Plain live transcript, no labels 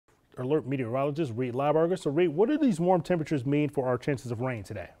Alert meteorologist Reed Lauberger. So Reed, what do these warm temperatures mean for our chances of rain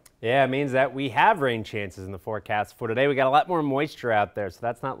today? Yeah, it means that we have rain chances in the forecast for today. We got a lot more moisture out there, so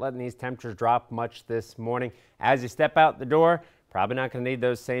that's not letting these temperatures drop much this morning. As you step out the door, probably not going to need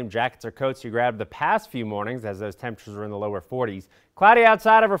those same jackets or coats you grabbed the past few mornings, as those temperatures were in the lower 40s. Cloudy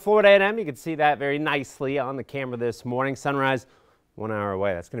outside over Florida A&M. You can see that very nicely on the camera this morning. Sunrise 1 hour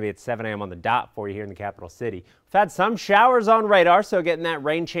away. That's going to be at 7 a.m. on the dot for you here in the capital city. We've had some showers on radar, so getting that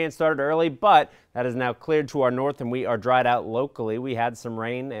rain chance started early, but that is now cleared to our north and we are dried out locally. We had some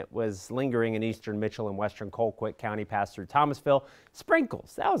rain. It was lingering in eastern Mitchell and western Colquitt County, passed through Thomasville.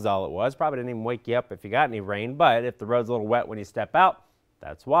 Sprinkles, that was all it was. Probably didn't even wake you up if you got any rain, but if the road's a little wet when you step out,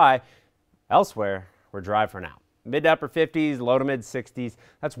 that's why. Elsewhere, we're dry for now. Mid to upper 50s, low to mid 60s.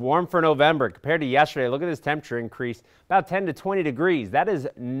 That's warm for November. Compared to yesterday, look at this temperature increase, about 10 to 20 degrees. That is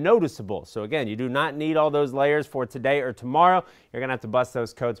noticeable. So again, you do not need all those layers for today or tomorrow. You're going to have to bust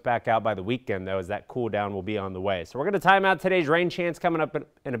those coats back out by the weekend, though, as that cool down will be on the way. So we're going to time out today's rain chance coming up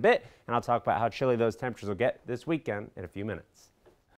in a bit, and I'll talk about how chilly those temperatures will get this weekend in a few minutes.